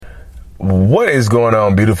What is going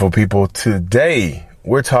on, beautiful people? Today,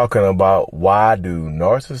 we're talking about why do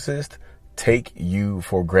narcissists take you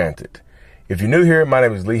for granted? If you're new here, my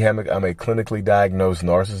name is Lee Hammock. I'm a clinically diagnosed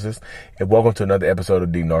narcissist, and welcome to another episode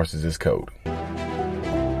of The Narcissist Code.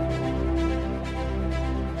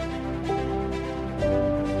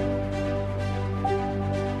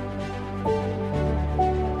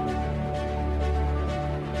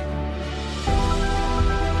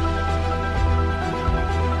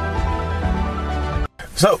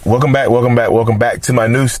 So, welcome back to my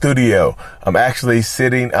new studio. I'm actually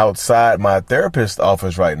sitting outside my therapist's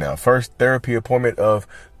office right now. First therapy appointment of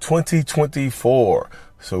 2024.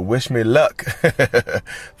 So wish me luck.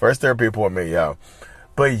 First therapy appointment, y'all.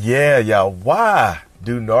 But yeah, y'all, why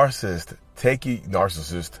do narcissists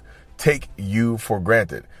take you for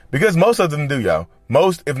granted? Because most of them do, y'all.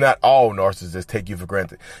 Most, if not all, narcissists take you for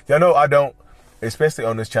granted. Y'all know I don't, especially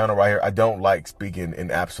on this channel right here, I don't like speaking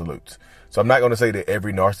in absolutes. So I'm not going to say that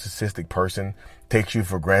every narcissistic person takes you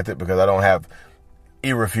for granted because I don't have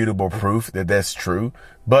irrefutable proof that that's true.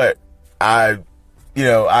 But I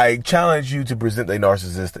challenge you to present a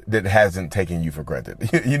narcissist that hasn't taken you for granted.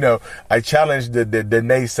 I challenge the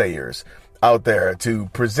naysayers out there to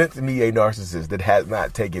present me a narcissist that has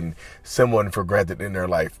not taken someone for granted in their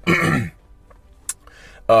life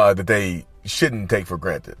that they shouldn't take for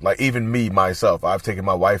granted. Like even me, myself, I've taken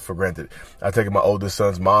my wife for granted. I've taken my oldest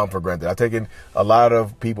son's mom for granted. I've taken a lot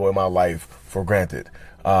of people in my life for granted,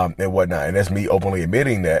 and whatnot. And that's me openly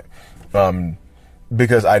admitting that,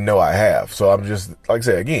 because I know I have. So I'm just, like I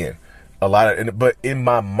say again, but in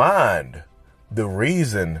my mind, the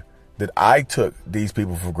reason that I took these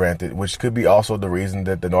people for granted, which could be also the reason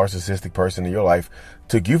that the narcissistic person in your life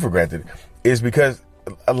took you for granted, is because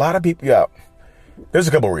a lot of people, there's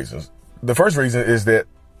a couple of reasons. The first reason is that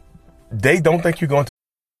they don't think you're going to.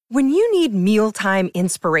 When you need mealtime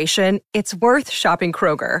inspiration, it's worth shopping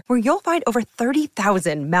Kroger, where you'll find over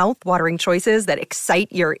 30,000 mouth-watering choices that excite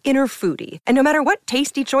your inner foodie. And no matter what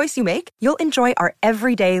tasty choice you make, you'll enjoy our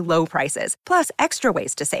everyday low prices, plus extra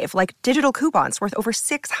ways to save, like digital coupons worth over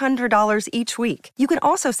 $600 each week. You can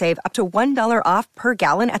also save up to $1 off per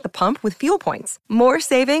gallon at the pump with fuel points. More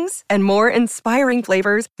savings and more inspiring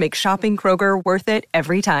flavors make shopping Kroger worth it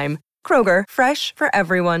every time. Kroger, fresh for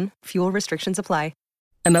everyone. Fuel restrictions apply.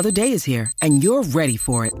 Another day is here, and you're ready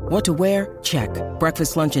for it. What to wear? Check.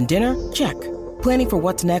 Breakfast, lunch, and dinner? Check. Planning for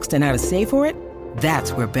what's next and how to save for it?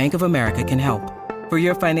 That's where Bank of America can help. For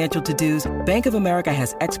your financial to-dos, Bank of America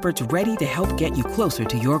has experts ready to help get you closer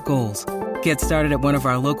to your goals. Get started at one of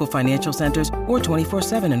our local financial centers or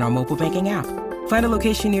 24/7 in our mobile banking app. Find a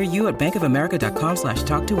location near you at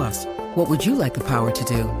bankofamerica.com/talktous. What would you like the power to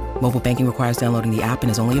do? Mobile banking requires downloading the app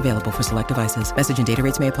and is only available for select devices. Message and data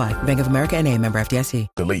rates may apply. Bank of America N.A., member FDIC.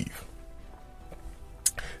 To leave.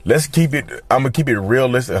 I'm going to keep it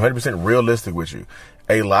realistic, 100% realistic with you.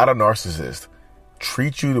 A lot of narcissists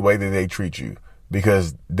treat you the way that they treat you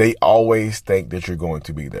because they always think that you're going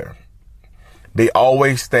to be there. They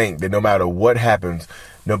always think that no matter what happens,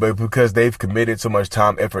 because they've committed so much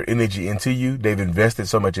time, effort, energy into you, they've invested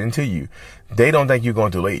so much into you, they don't think you're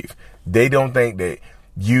going to leave. They don't think that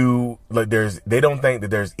they don't think that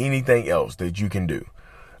there's anything else that you can do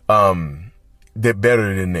that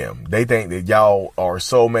better than them. They think that y'all are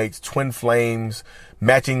soulmates, twin flames,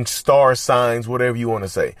 matching star signs, whatever you want to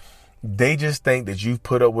say. They just think that you've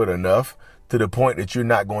put up with enough to the point that you're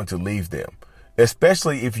not going to leave them.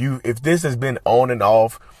 Especially if this has been on and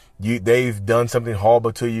off, they've done something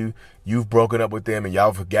horrible to you, you've broken up with them and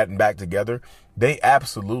y'all have gotten back together. They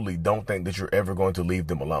absolutely don't think that you're ever going to leave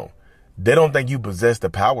them alone. They don't think you possess the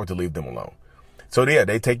power to leave them alone. So yeah,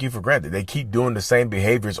 they take you for granted. They keep doing the same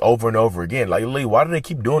behaviors over and over again. Like, Lee, why do they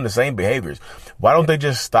keep doing the same behaviors? Why don't they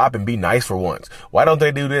just stop and be nice for once? Why don't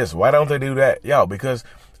they do this? Why don't they do that? Because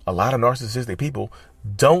a lot of narcissistic people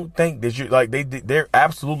don't think that you're they're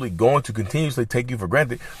absolutely going to continuously take you for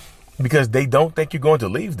granted because they don't think you're going to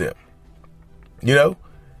leave them.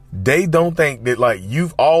 They don't think that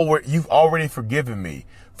you've already forgiven me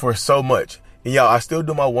for so much. And I still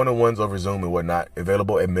do my one-on-ones over Zoom and whatnot,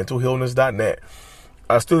 available at mentalhealness.net.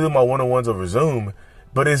 I still do my one-on-ones over Zoom,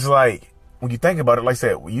 but it's like, when you think about it, like I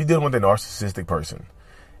said, when you're dealing with a narcissistic person,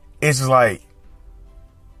 it's like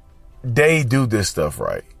they do this stuff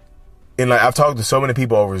right. And I've talked to so many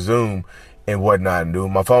people over Zoom and whatnot and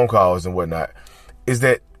doing my phone calls and whatnot, is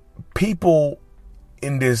that people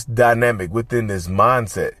in this dynamic, within this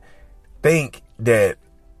mindset, think that,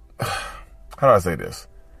 how do I say this?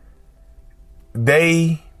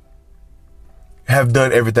 They have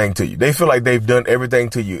done everything to you. They feel like they've done everything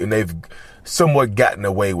to you and they've somewhat gotten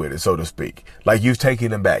away with it, so to speak. Like you've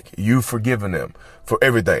taken them back. You've forgiven them for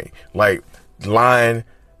everything. Like lying,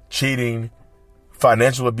 cheating,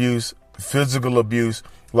 financial abuse, physical abuse,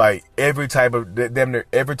 like every type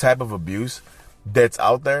of abuse that's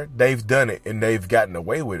out there, they've done it and they've gotten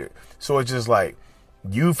away with it. So it's just like,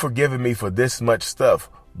 you've forgiven me for this much stuff.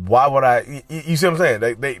 Why would you see what I'm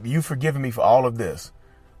saying? You've forgiven me for all of this.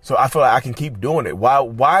 So I feel like I can keep doing it.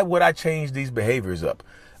 Why would I change these behaviors up?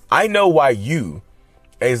 I know why you,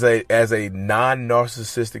 as a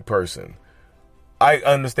non-narcissistic person, I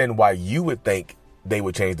understand why you would think they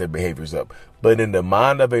would change their behaviors up. But in the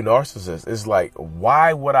mind of a narcissist, it's like,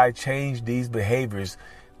 why would I change these behaviors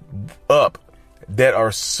up that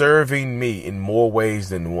are serving me in more ways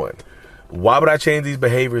than one? Why would I change these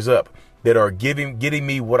behaviors up that are getting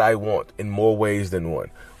me what I want in more ways than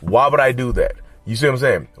one? Why would I do that? You see what I'm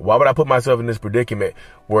saying? Why would I put myself in this predicament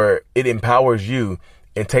where it empowers you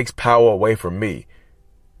and takes power away from me?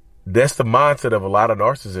 That's the mindset of a lot of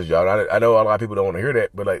narcissists, y'all. I know a lot of people don't want to hear that,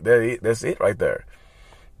 but like that's it right there.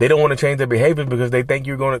 They don't want to change their behavior because they think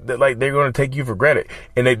they're going to take you for granted.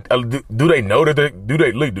 And they do they know that do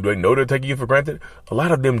they know they're taking you for granted? A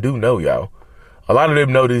lot of them do know, y'all. A lot of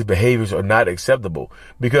them know these behaviors are not acceptable,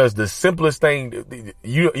 because the simplest thing,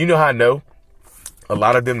 you know how I know a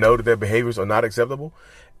lot of them know that their behaviors are not acceptable?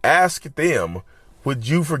 Ask them, would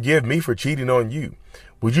you forgive me for cheating on you?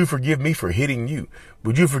 Would you forgive me for hitting you?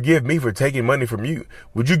 Would you forgive me for taking money from you?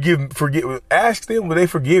 Would you ask them, would they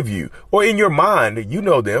forgive you? Or in your mind, you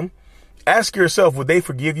know them. Ask yourself, would they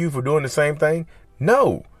forgive you for doing the same thing?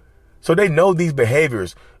 No. So they know these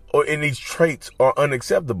behaviors and these traits are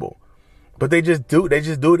unacceptable, but they just do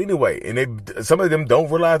it anyway. And some of them don't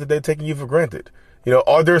realize that they're taking you for granted. You know,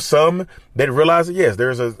 are there some that realize it? Yes,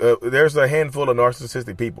 there's a handful of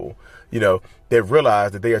narcissistic people, you know, that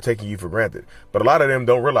realize that they are taking you for granted. But a lot of them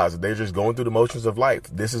don't realize it. They're just going through the motions of life.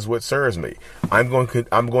 This is what serves me. I'm going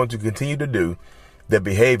to continue to do the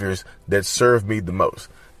behaviors that serve me the most,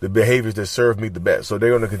 the behaviors that serve me the best. So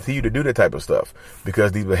they're going to continue to do that type of stuff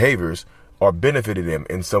because these behaviors are benefiting them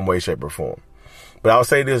in some way, shape, or form. But I'll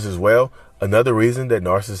say this as well. Another reason that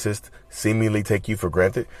narcissists seemingly take you for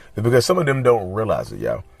granted is because some of them don't realize it,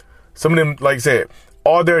 y'all. Some of them, like I said,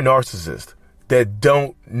 are there narcissists that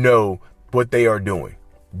don't know what they are doing?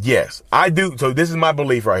 Yes, I do. So this is my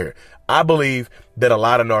belief right here. I believe that a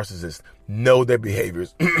lot of narcissists know their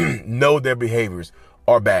behaviors,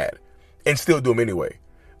 are bad and still do them anyway.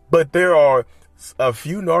 But there are quite a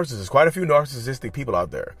few narcissistic people out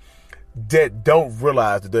there that don't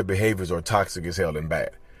realize that their behaviors are toxic as hell and bad.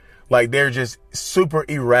 Like they're just super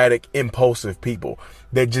erratic, impulsive people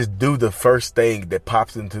that just do the first thing that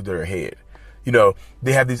pops into their head. You know,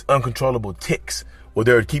 they have these uncontrollable tics where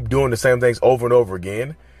they keep doing the same things over and over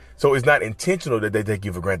again. So it's not intentional that they take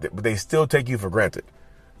you for granted, but they still take you for granted.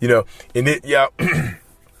 You know, and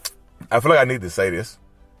I feel like I need to say this.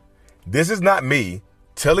 This is not me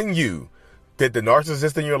telling you that the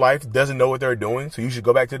narcissist in your life doesn't know what they're doing, so you should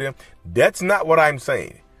go back to them. That's not what I'm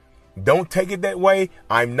saying. Don't take it that way.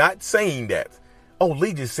 I'm not saying that. Oh,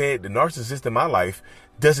 Lee just said the narcissist in my life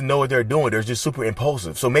doesn't know what they're doing. They're just super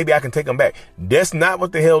impulsive. So maybe I can take them back. That's not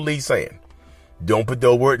what the hell Lee's saying. Don't put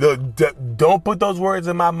those words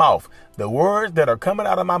in my mouth. The words that are coming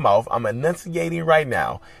out of my mouth, I'm enunciating right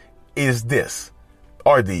now,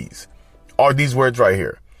 are these words right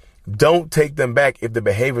here. Don't take them back if the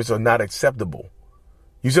behaviors are not acceptable.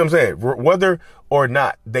 You see what I'm saying? Whether or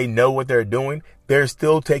not they know what they're doing, they're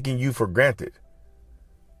still taking you for granted.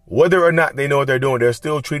 Whether or not they know what they're doing, they're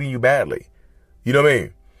still treating you badly. You know what I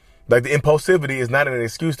mean? Like the impulsivity is not an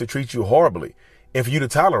excuse to treat you horribly and for you to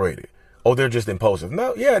tolerate it. Oh, they're just impulsive.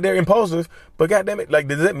 No, yeah, they're impulsive, but goddamn it, like,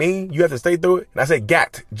 does that mean you have to stay through it? And I say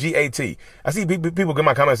GAT, G-A-T. I see people get in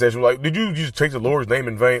my comment section like, did you just take the Lord's name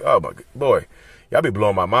in vain? Oh my boy, y'all be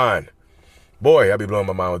blowing my mind. Boy, I'll be blowing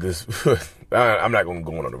my mind with this. I'm not going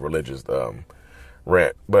to go on a religious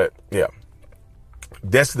rant, but yeah,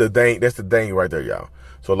 that's the thing right there, y'all.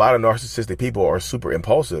 So a lot of narcissistic people are super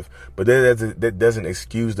impulsive, but that doesn't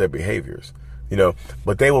excuse their behaviors, you know,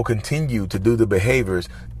 but they will continue to do the behaviors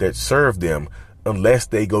that serve them unless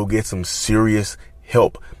they go get some serious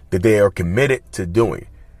help that they are committed to doing,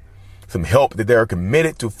 some help that they are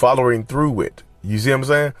committed to following through with. You see what I'm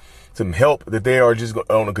saying? Some help that they are just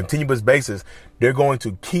on a continuous basis, they're going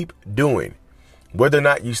to keep doing, whether or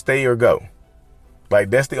not you stay or go. Like,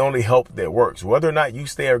 that's the only help that works. Whether or not you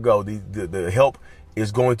stay or go, the help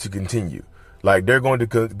is going to continue. Like, they're going to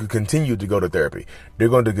continue to go to therapy. They're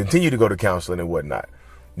going to continue to go to counseling and whatnot,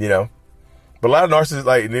 you know. But a lot of narcissists,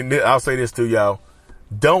 like, and I'll say this to y'all,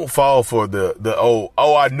 don't fall for the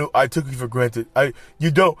I took you for granted.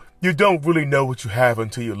 You don't really know what you have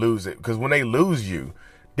until you lose it. Because when they lose you,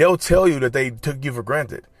 they'll tell you that they took you for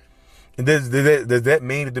granted. And does that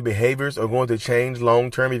mean that the behaviors are going to change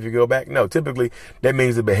long term if you go back? No, typically that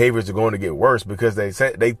means the behaviors are going to get worse because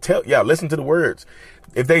listen to the words.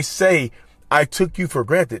 If they say, I took you for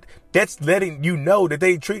granted, that's letting you know that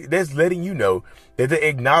they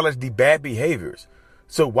acknowledge the bad behaviors.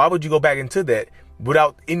 So why would you go back into that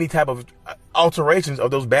without any type of alterations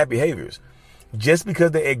of those bad behaviors? Just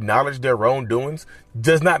because they acknowledge their wrongdoings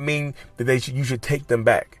does not mean that you should take them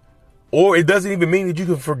back. Or it doesn't even mean that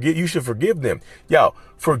you should forgive them. Y'all,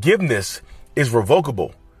 forgiveness is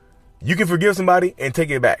revocable. You can forgive somebody and take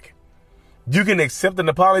it back. You can accept an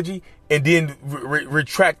apology and then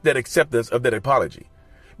retract that acceptance of that apology.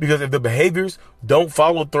 Because if the behaviors don't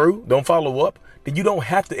follow up, then you don't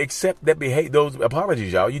have to accept those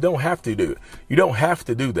apologies, y'all. You don't have to do it. You don't have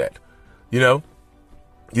to do that. You know,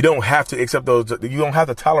 you don't have to accept those. You don't have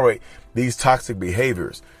to tolerate these toxic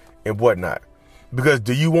behaviors and whatnot. Because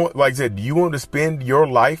do you want to spend your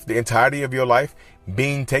life, the entirety of your life,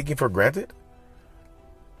 being taken for granted?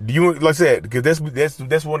 Because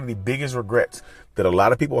that's one of the biggest regrets that a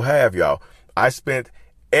lot of people have, y'all. I spent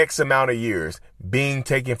X amount of years being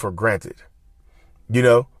taken for granted. You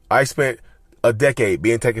know, I spent a decade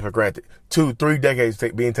being taken for granted, 2-3 decades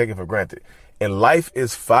being taken for granted. And life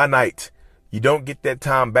is finite. You don't get that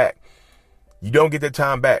time back.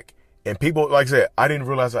 And people, like I said, I didn't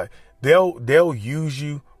realize they'll use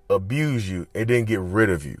you, abuse you, and then get rid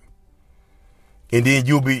of you. And then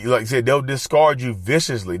you'll be, like I said, they'll discard you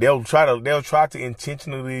viciously. They'll try to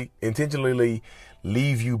intentionally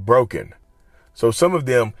leave you broken. So some of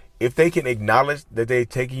them, if they can acknowledge that they're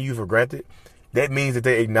taking you for granted, that means that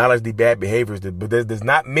they acknowledge the bad behaviors. But that does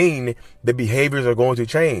not mean the behaviors are going to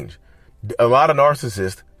change. A lot of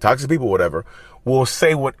narcissists, toxic people, whatever, will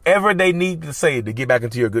say whatever they need to say to get back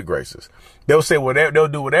into your good graces. They'll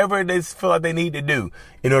do whatever they feel like they need to do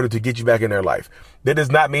in order to get you back in their life. That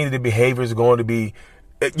does not mean that the behaviors are going to be,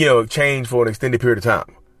 changed for an extended period of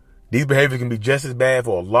time. These behaviors can be just as bad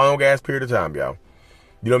for a long ass period of time, y'all.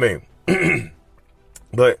 You know what I mean?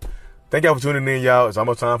 But thank y'all for tuning in, y'all. It's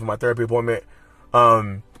almost time for my therapy appointment.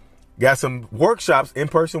 Got some workshops,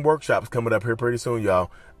 in-person workshops coming up here pretty soon,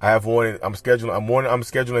 y'all. I have one. I'm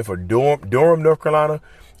scheduling for Durham, North Carolina,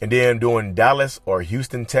 and then doing Dallas or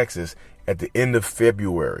Houston, Texas at the end of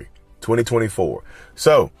February 2024.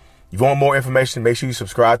 So if you want more information, make sure you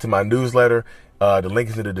subscribe to my newsletter. The link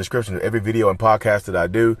is in the description of every video and podcast that I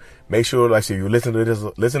do. Make sure, like I said, you're listening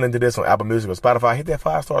to this on Apple Music or Spotify. Hit that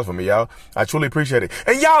 5 stars for me, y'all. I truly appreciate it.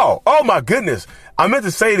 And y'all, oh my goodness, I meant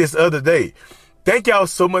to say this the other day. Thank y'all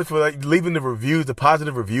so much for leaving the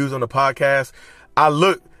positive reviews on the podcast.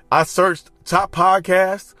 I searched top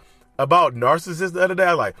podcasts about narcissists the other day.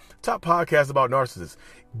 I was like, top podcasts about narcissists.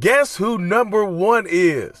 Guess who number one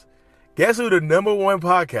is? Guess who the number one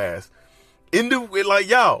podcast in the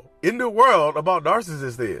world about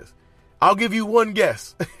narcissists is? I'll give you one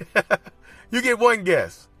guess. You get one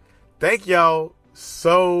guess. Thank y'all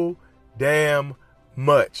so damn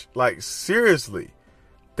much. Like, seriously.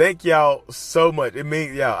 Thank y'all so much. It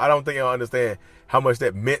means, I don't think y'all understand how much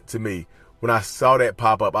that meant to me. When I saw that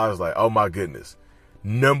pop up, I was like, oh my goodness.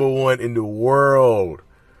 Number one in the world.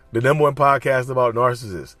 The number one podcast about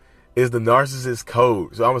narcissists is the Narcissist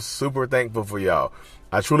Code. So I'm super thankful for y'all.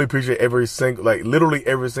 I truly appreciate literally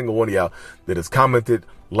every single one of y'all that has commented,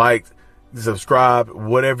 liked, subscribed,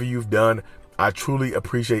 whatever you've done. I truly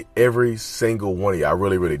appreciate every single one of y'all. I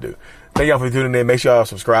really, really do. Thank y'all for tuning in. Make sure y'all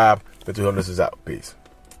subscribe. Until this is out. Peace.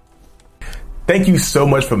 Thank you so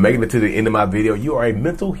much for making it to the end of my video. You are a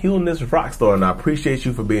mental healness rock star, and I appreciate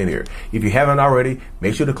you for being here. If you haven't already,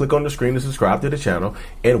 make sure to click on the screen to subscribe to the channel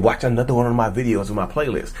and watch another one of my videos in my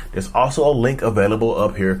playlist. There's also a link available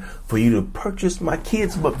up here for you to purchase my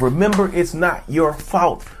kids' book, Remember It's Not Your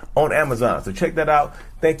Fault, on Amazon. So check that out.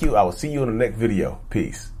 Thank you. I will see you in the next video.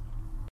 Peace.